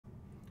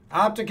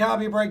Optic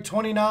copy break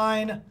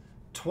 29,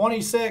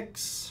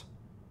 26.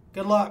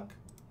 Good luck.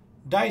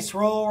 Dice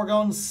roll, we're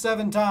going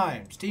 7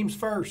 times. Teams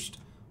first.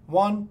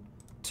 1,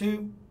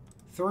 2,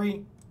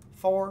 3,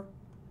 4,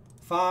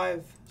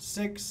 5,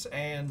 6,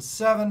 and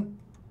 7.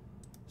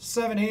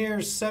 7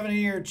 here, 7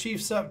 here.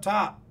 Chiefs up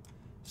top.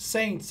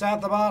 Saints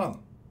at the bottom.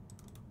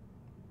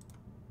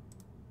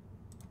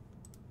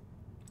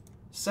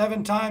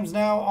 7 times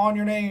now on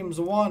your names.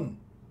 1,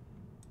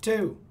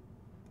 2,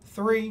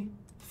 3,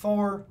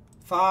 4,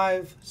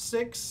 5,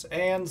 6,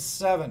 and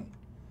 7.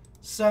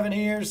 7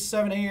 here,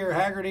 7 here.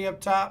 Haggerty up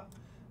top.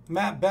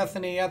 Matt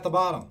Bethany at the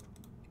bottom.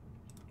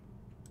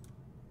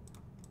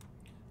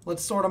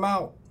 Let's sort them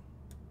out.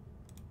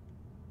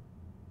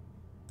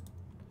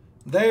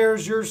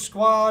 There's your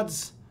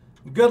squads.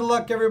 Good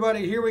luck,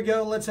 everybody. Here we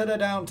go. Let's head to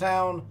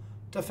downtown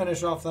to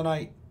finish off the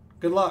night.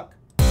 Good luck.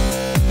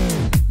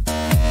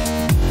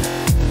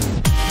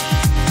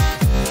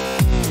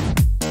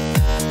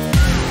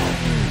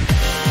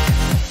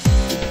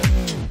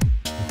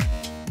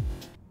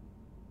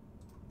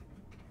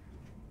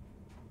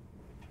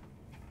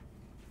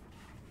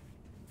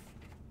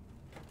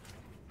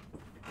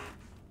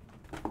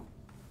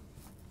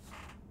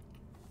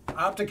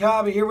 Optic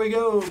hobby, here we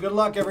go. Good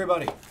luck,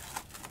 everybody.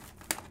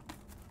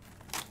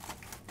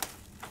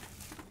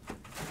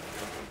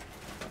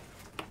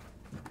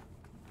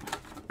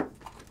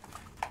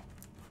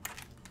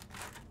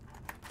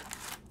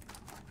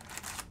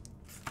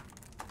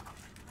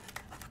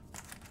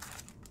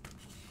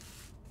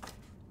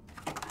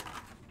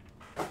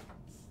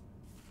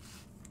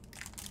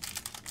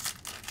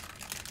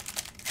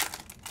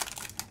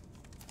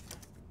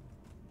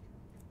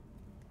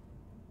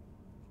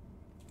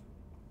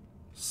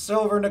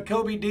 Silver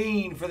Nakobe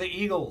Dean for the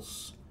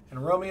Eagles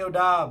and Romeo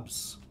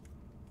Dobbs.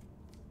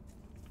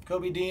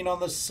 Kobe Dean on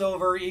the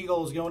silver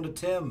Eagles going to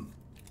Tim.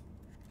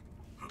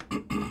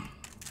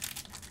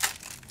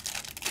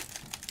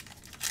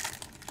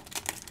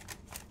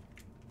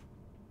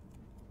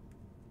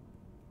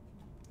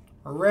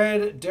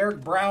 Red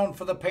Derek Brown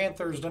for the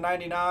Panthers to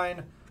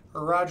 99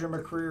 or Roger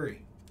McCreary.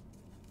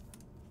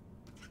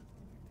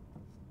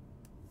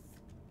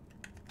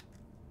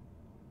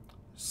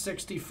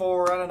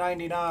 $64 out of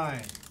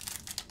 99.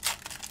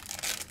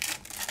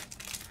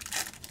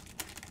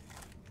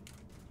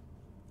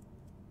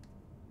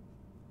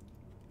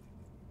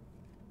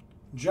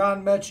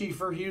 John Mechie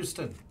for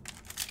Houston.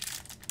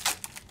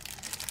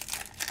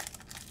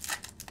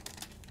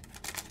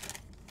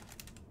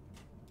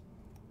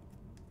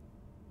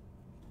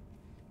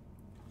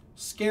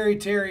 Scary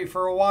Terry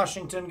for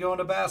Washington going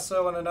to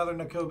Basso and another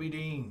Nakobe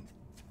Dean.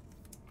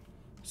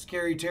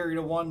 Scary Terry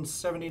to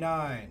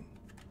 179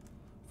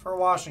 for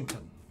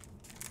Washington.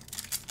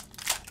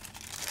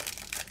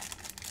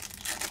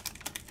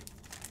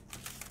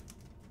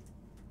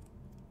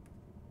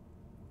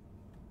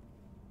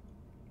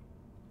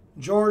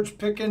 George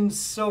Pickens,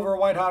 silver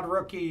white hot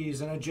rookies,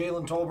 and a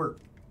Jalen Tolbert.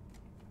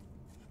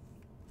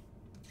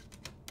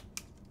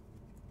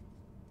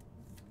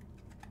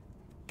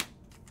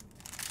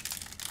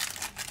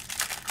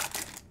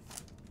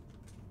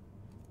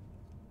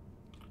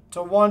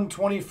 To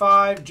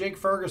 125, Jake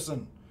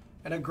Ferguson,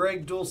 and a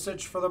Greg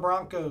Dulcich for the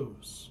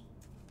Broncos.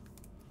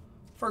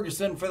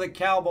 Ferguson for the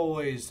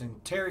Cowboys,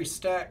 and Terry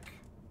Steck,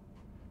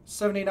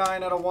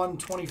 79 out of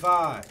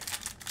 125.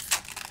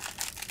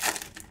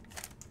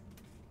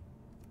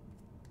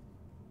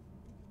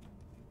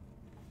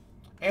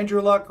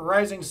 Andrew Luck,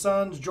 Rising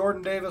Suns,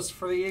 Jordan Davis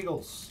for the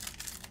Eagles.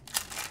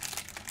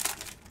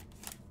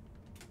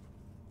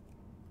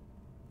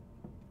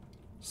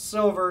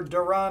 Silver,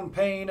 Deron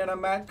Payne and a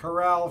Matt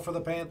Corral for the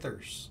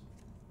Panthers.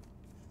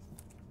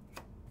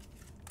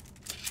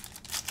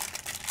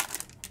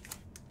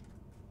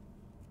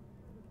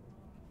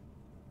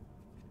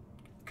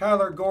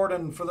 Kyler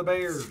Gordon for the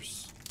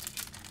Bears.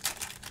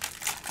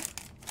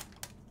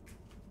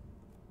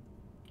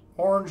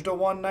 Orange to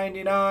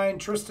 199,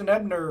 Tristan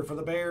Ebner for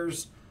the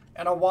Bears,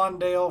 and a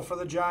Wandale for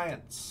the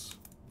Giants.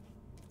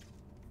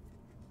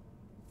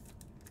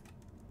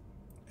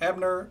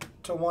 Ebner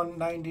to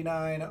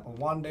 199,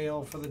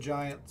 Wandale for the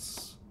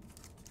Giants.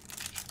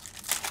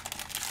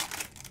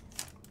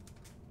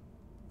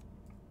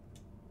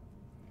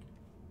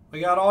 We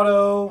got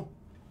auto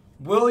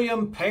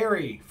William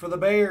Perry for the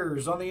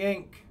Bears on the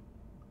ink.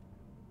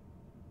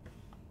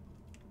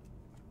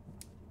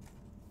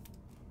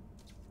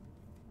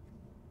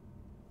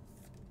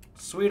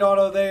 Sweet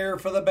auto there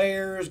for the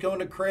Bears going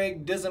to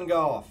Craig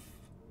Dizengoff.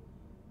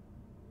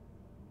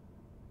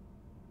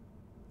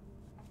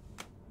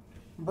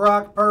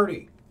 Brock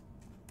Purdy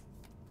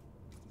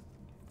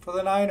for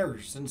the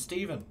Niners and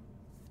Steven.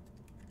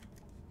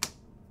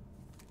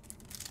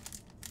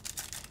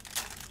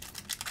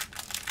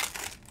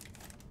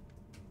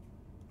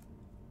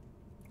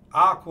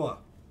 Aqua.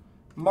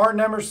 Martin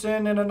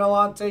Emerson and a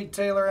Nalante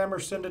Taylor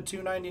Emerson to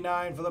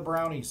 299 for the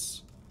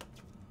Brownies.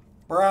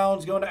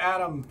 Browns going to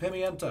Adam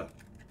Pimienta.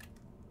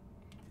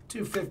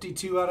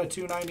 252 out of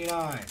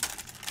 299.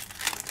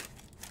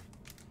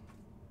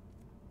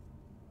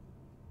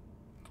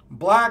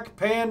 Black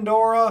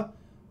Pandora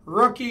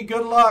rookie.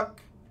 Good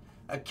luck.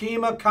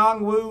 Akima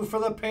Kongwu for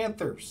the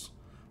Panthers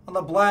on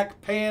the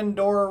Black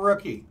Pandora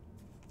rookie.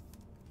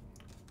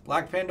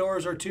 Black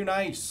Pandoras are too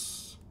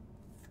nice.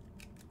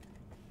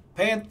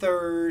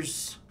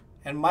 Panthers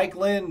and Mike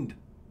Lind.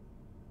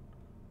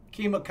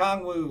 Akima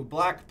Kongwu,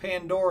 Black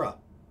Pandora.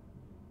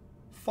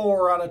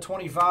 4 out of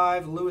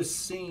 25, Lewis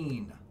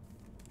Seen.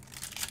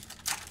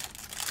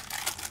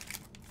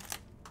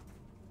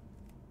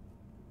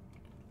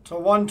 To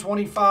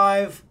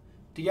 125,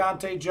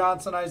 Deontay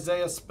Johnson,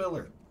 Isaiah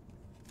Spiller.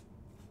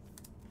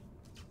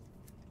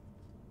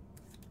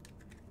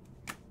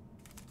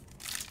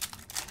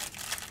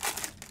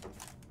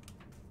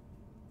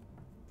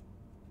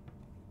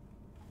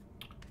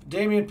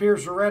 Damian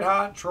Pierce for Red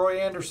Hot, Troy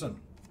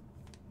Anderson.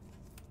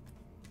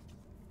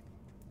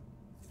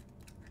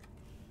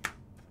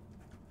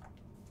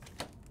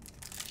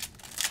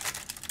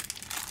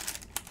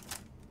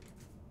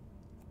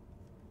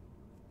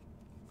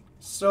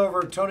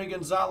 Silver, Tony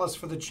Gonzalez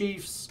for the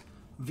Chiefs.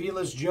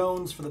 Velas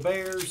Jones for the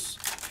Bears.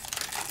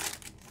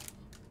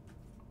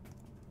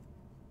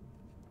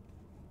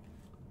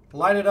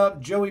 Light it up,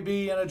 Joey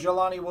B and a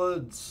Jelani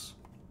Woods.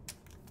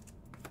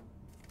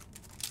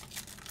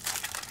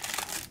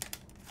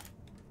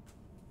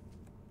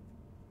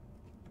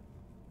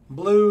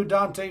 Blue,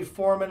 Dante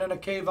Foreman and a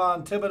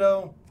Kayvon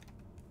Thibodeau.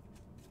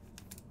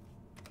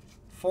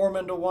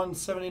 Foreman to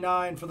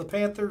 179 for the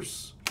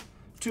Panthers.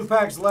 2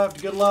 packs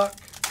left. Good luck.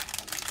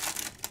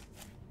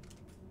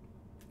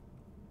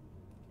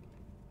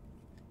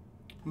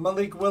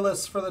 Malik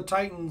Willis for the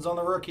Titans on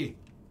the rookie.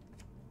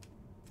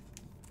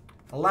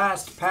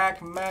 Last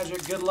pack,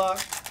 Magic. Good luck.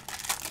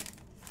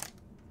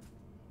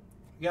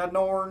 We got an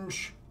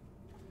orange.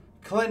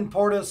 Clinton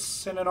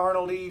Portis and an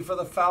Arnold E for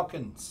the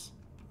Falcons.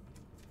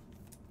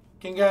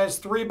 Again, guys,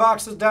 3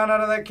 boxes down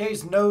out of that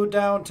case. No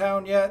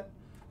downtown yet.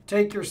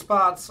 Take your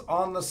spots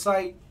on the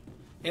site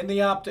in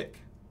the Optic.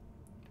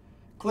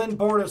 Clinton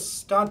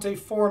Portis, Dante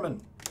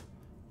Foreman,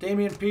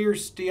 Damian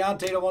Pierce,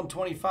 Deontay to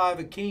 125,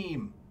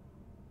 Akeem.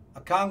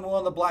 Okongwu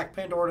on the Black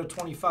Pandora to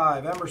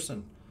 25,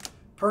 Emerson.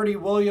 Purdy,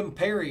 William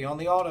Perry on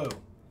the auto.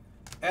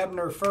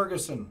 Ebner,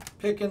 Ferguson,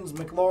 Pickens,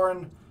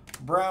 McLaurin,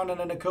 Brown,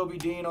 and a Nakobe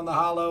Dean on the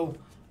holo.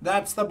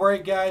 That's the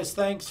break, guys.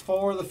 Thanks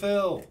for the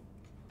fill.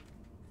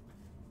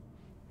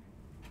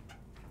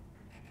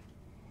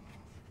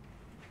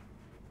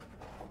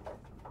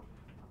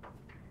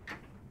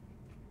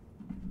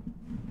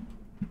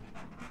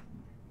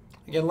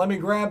 Again, let me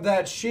grab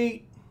that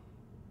sheet.